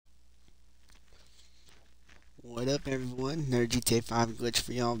What up, everyone? Another GTA 5 glitch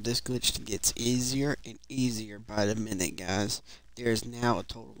for y'all. This glitch gets easier and easier by the minute, guys. There's now a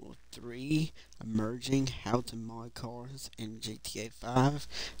total of 3 emerging how to mod cars in GTA 5.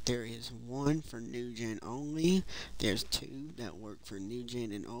 There is 1 for new gen only. There's 2 that work for new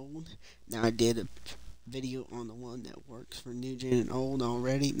gen and old. Now, I did a video on the one that works for new gen and old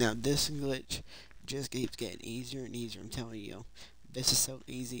already. Now, this glitch just keeps getting easier and easier. I'm telling you, this is so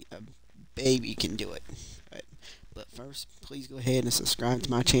easy. A baby can do it. But first, please go ahead and subscribe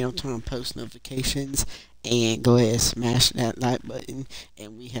to my channel, turn on post notifications, and go ahead and smash that like button.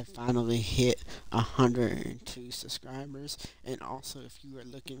 And we have finally hit 102 subscribers. And also, if you are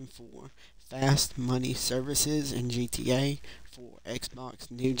looking for fast money services in GTA for Xbox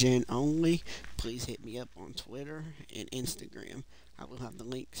New Gen only, please hit me up on Twitter and Instagram. I will have the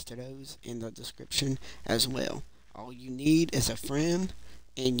links to those in the description as well. All you need is a friend,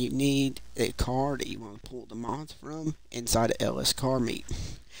 and you need a car that you want to pull the mods from inside of LS Car Meet.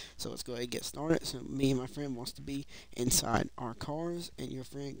 So let's go ahead and get started. So me and my friend wants to be inside our cars, and your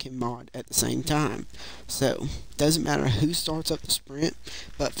friend can mod at the same time. So doesn't matter who starts up the sprint,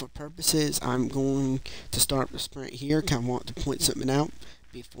 but for purposes, I'm going to start the sprint here. Kind of want to point something out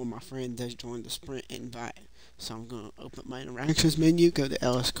before my friend does join the sprint invite. So I'm going to open my interactions menu, go to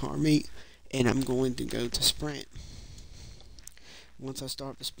LS Car Meet, and I'm going to go to sprint. Once I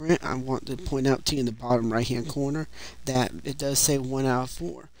start the sprint, I want to point out to you in the bottom right hand corner that it does say 1 out of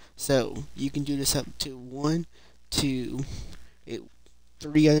 4. So you can do this up to 1 to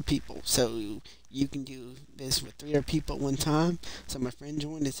 3 other people. So you can do this with 3 other people at one time. So my friend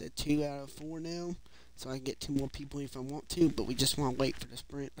joined, it's at 2 out of 4 now. So I can get 2 more people if I want to, but we just want to wait for the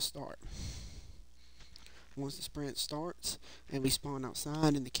sprint to start. Once the sprint starts and we spawn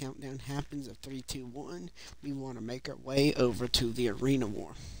outside and the countdown happens of 3, 2, 1, we want to make our way over to the arena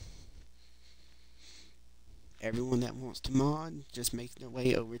war. Everyone that wants to mod just makes their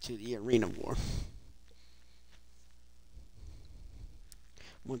way over to the arena war.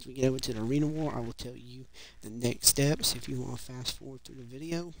 Once we get over to the arena war, I will tell you the next steps. If you want to fast forward through the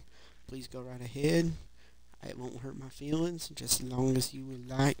video, please go right ahead. It won't hurt my feelings, just as long as you would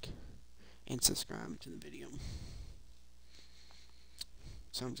like and subscribe to the video.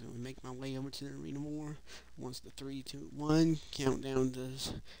 So I'm just going to make my way over to the arena war once the 3, 2, 1 countdown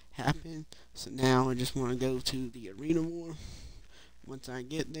does happen. So now I just want to go to the arena war. Once I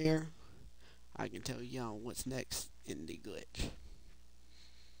get there, I can tell y'all what's next in the glitch.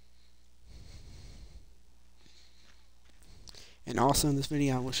 And also in this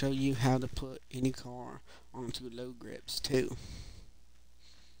video I will show you how to put any car onto low grips too.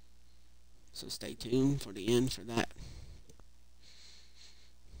 So stay tuned for the end for that.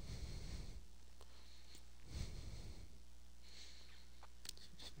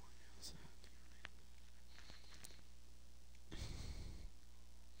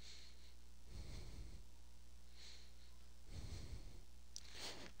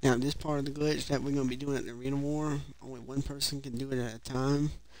 Now this part of the glitch that we're going to be doing at the arena war, only one person can do it at a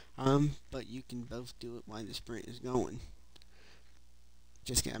time. But you can both do it while the sprint is going.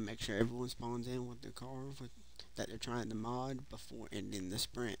 Just gotta make sure everyone spawns in with their car that they're trying to mod before ending the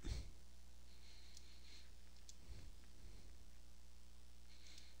sprint.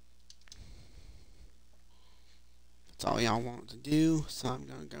 That's all y'all want to do. So I'm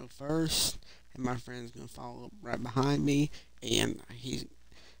gonna go first, and my friend's gonna follow up right behind me, and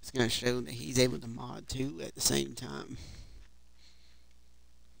it's gonna show that he's able to mod too at the same time.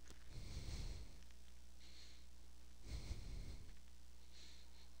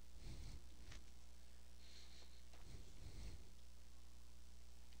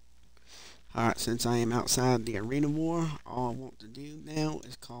 Alright, since I am outside the arena war, all I want to do now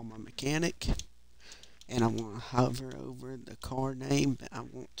is call my mechanic, and I want to hover over the car name that I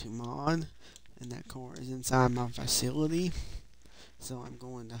want to mod, and that car is inside my facility, so I'm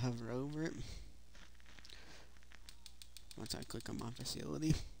going to hover over it. Once I click on my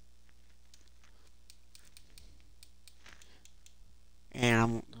facility, and I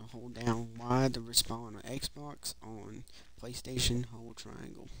want to hold down Y to respawn on Xbox, on PlayStation, hold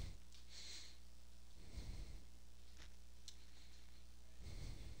triangle.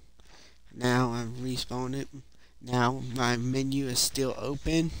 Now I've respawned it. Now my menu is still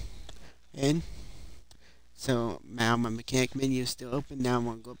open, and so now my mechanic menu is still open. Now I'm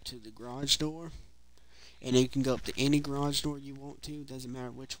going to go up to the garage door, and you can go up to any garage door you want to, doesn't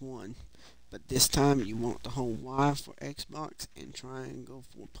matter which one. But this time you want to hold Y for Xbox and triangle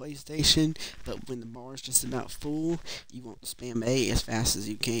for PlayStation, but when the bar is just about full, you want to spam A as fast as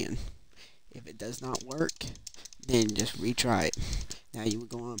you can. If it does not work, then just retry it. Now you would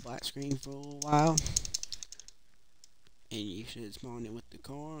go on a black screen for a little while, and you should spawn it with the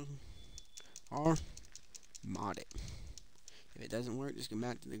car or mod it. If it doesn't work, just go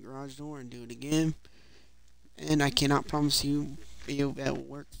back to the garage door and do it again. And I cannot promise you that will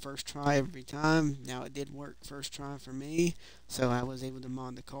work first try every time. Now it did work first try for me, so I was able to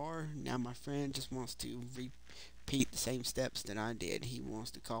mod the car. Now my friend just wants to repeat the same steps that I did. He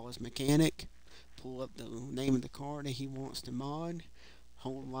wants to call his mechanic, pull up the name of the car that he wants to mod,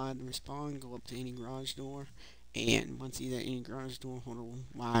 hold Y to respond, go up to any garage door, and once he's at any garage door, hold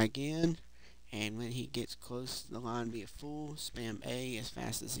Y again. And when he gets close to the line being full, spam A as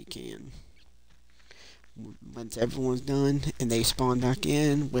fast as he can. Once everyone's done and they spawn back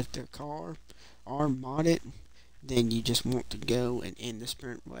in with their car or mod it, then you just want to go and end the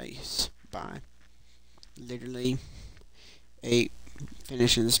sprint race by literally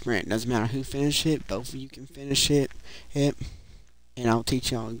finishing the sprint. Doesn't matter who finishes it, both of you can finish it. And I'll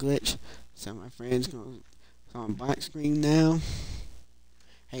teach y'all a glitch. So my friend's going on black screen now.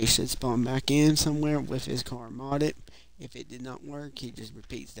 He should spawn back in somewhere with his car modded. If it did not work, he just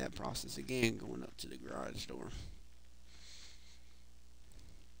repeats that process again, going up to the garage door.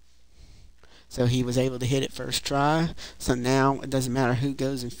 So he was able to hit it first try. So now it doesn't matter who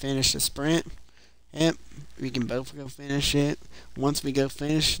goes and finish the sprint. Yep, we can both go finish it. Once we go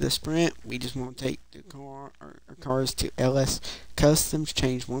finish the sprint, we just want to take the car or cars to LS Customs,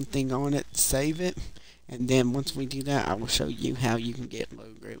 change one thing on it, save it, and then once we do that, I will show you how you can get low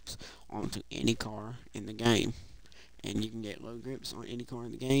grips onto any car in the game. And you can get low grips on any car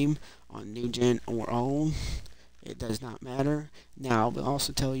in the game, on new gen or old. It does not matter. Now, I will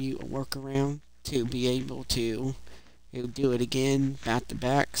also tell you a workaround to be able to do it again back to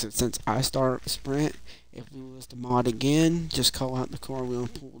back. So since I start a sprint, if we was to mod again, just call out the car we'll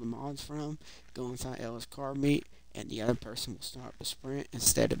pull the mods from, go inside Ella's car meet, and the other person will start the sprint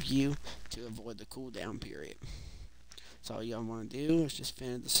instead of you to avoid the cooldown period. So all y'all want to do is just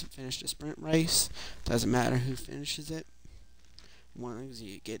finish the sprint race. Doesn't matter who finishes it. Once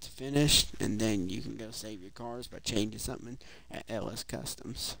you get to finish, and then you can go save your cars by changing something at LS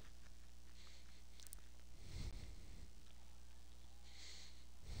Customs.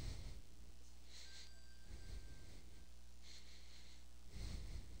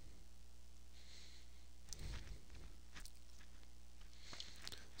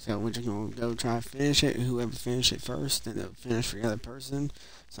 So we're just going to go try to finish it. Whoever finishes it first, then they'll finish for the other person.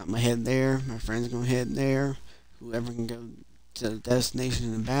 So I'm going to head there. My friend's going to head there. Whoever can go to the destination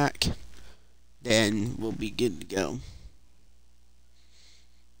in the back, then we'll be good to go.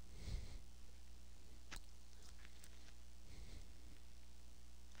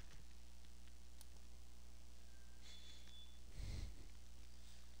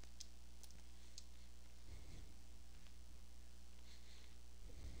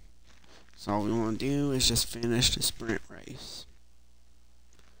 So all we want to do is just finish the sprint race.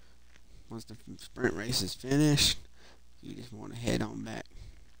 Once the sprint race is finished, you just want to head on back.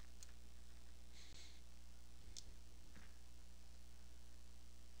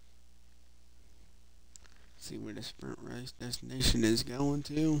 See where the sprint race destination is going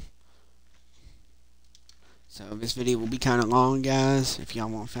to. So this video will be kind of long, guys, if y'all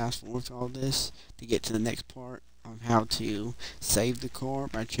want to fast forward to all this to get to the next part of how to save the car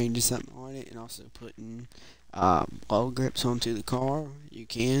by changing something on it and also putting low grips onto the car. You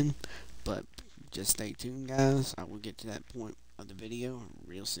can, but just stay tuned, guys. I will get to that point of the video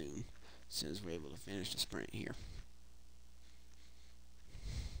real soon, as soon as we're able to finish the sprint here.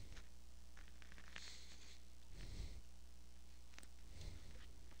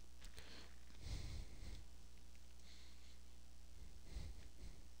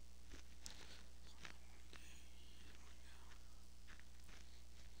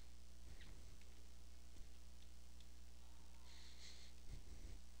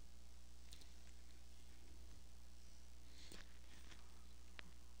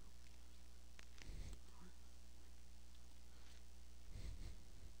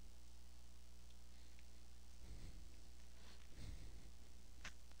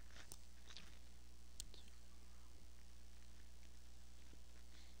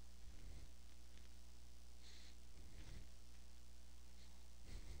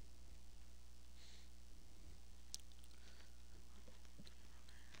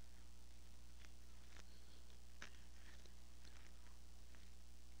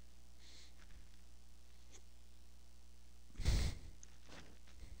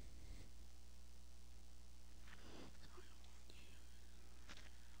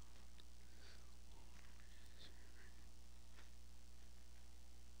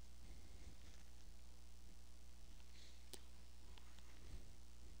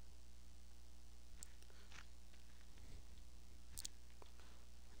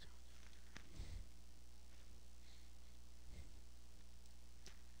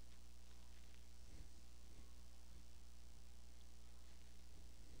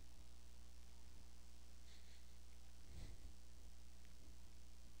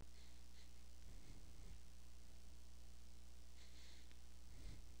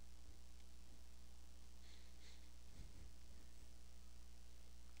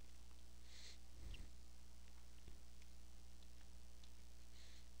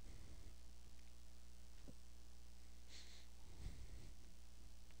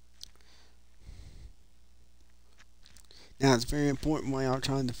 Now it's very important while y'all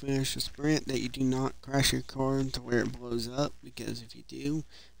trying to finish a sprint that you do not crash your car to where it blows up, because if you do,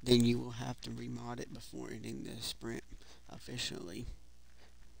 then you will have to remod it before ending the sprint officially.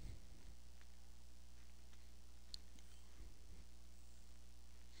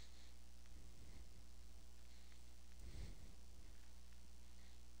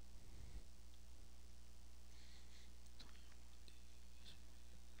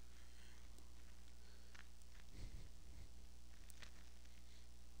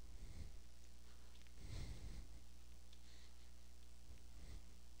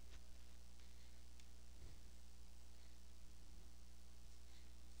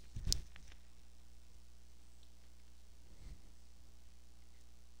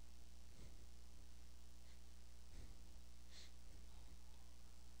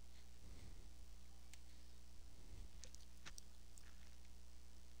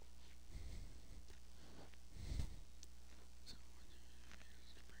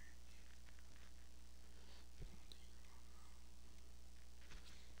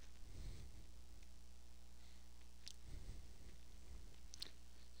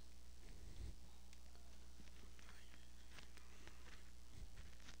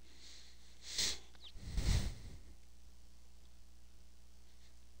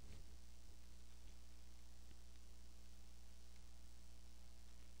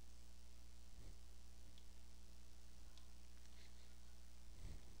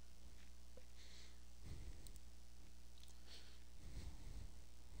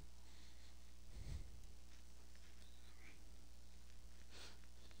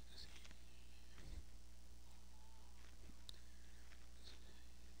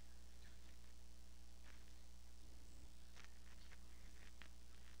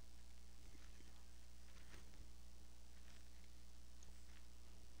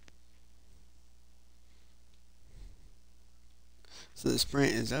 So the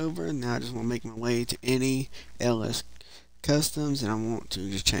sprint is over. Now I just want to make my way to any LS Customs, and I want to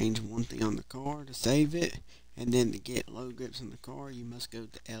just change one thing on the car to save it. And then to get low grips on the car, you must go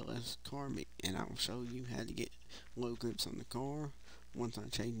to LS Car Meet, and I will show you how to get low grips on the car once I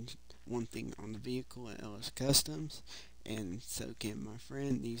change one thing on the vehicle at LS Customs. And so can my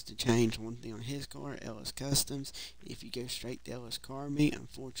friend needs to change one thing on his car at LS Customs. If you go straight to LS Car Meet,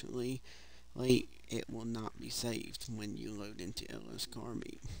 unfortunately, it will not be saved when you load into LS Car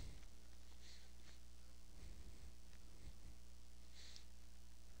Meet.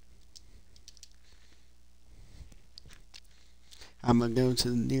 I'm going to go to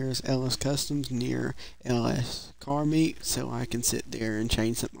the nearest LS Customs near LS Car Meet so I can sit there and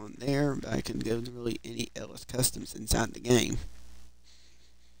change something on there, but I can go to really any LS Customs inside the game.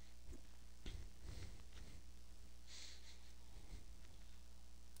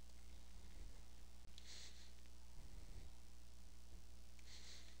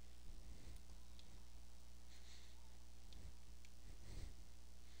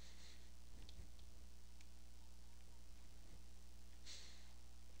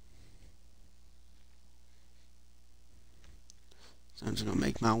 So I'm just going to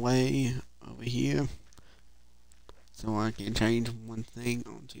make my way over here so I can change one thing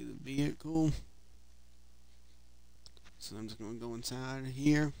onto the vehicle. So I'm just going to go inside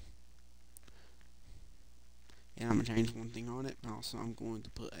here, and I'm going to change one thing on it, but also I'm going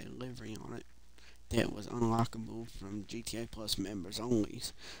to put a livery on it that was unlockable from GTA Plus members only.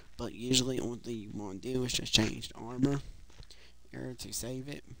 But usually the only thing you want to do is just change the armor here to save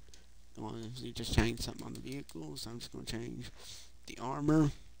it. You just change something on the vehicle, so I'm just going to change the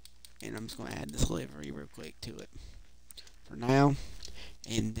armor, and I'm just going to add this livery real quick to it for now.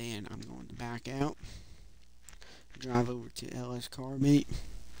 And then I'm going to back out, drive over to LS Car Meet,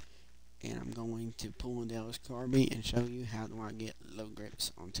 and I'm going to pull into LS Car Meet and show you how do I get low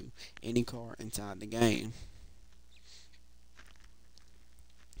grips onto any car inside the game.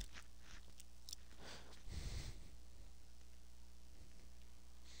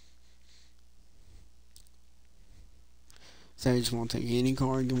 So you just want to take any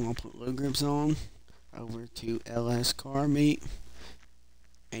car you want to put low grips on over to LS Car Meet,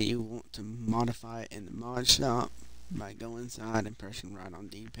 and you want to modify it in the mod shop by going inside and pressing right on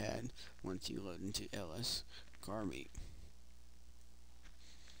D-pad once you load into LS Car Meet.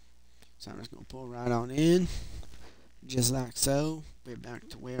 So I'm just going to pull right on in, just like so. We're back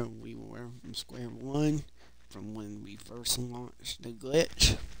to where we were from square one, from when we first launched the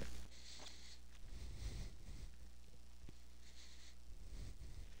glitch.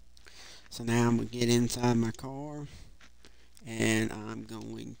 So now I'm going to get inside my car, and I'm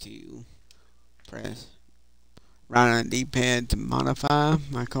going to press right on the D-pad to modify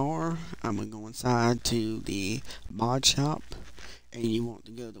my car. I'm going to go inside to the mod shop, and you want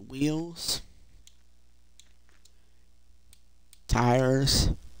to go to wheels, tires,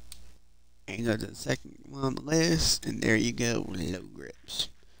 and go to the second one on the list, and there you go, low grips.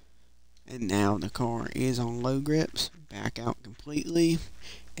 And now the car is on low grips, back out completely,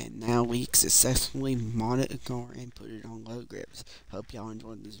 and now we successfully modded the car and put it on low grips. Hope y'all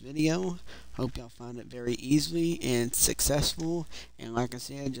enjoyed this video. Hope y'all found it very easily and successful. And like I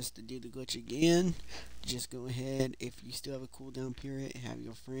said, just to do the glitch again, just go ahead, if you still have a cooldown period, have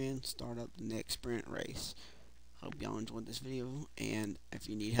your friend start up the next sprint race. Hope y'all enjoyed this video, and if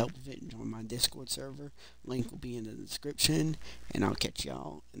you need help with it, join my Discord server. Link will be in the description, and I'll catch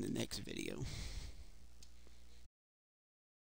y'all in the next video.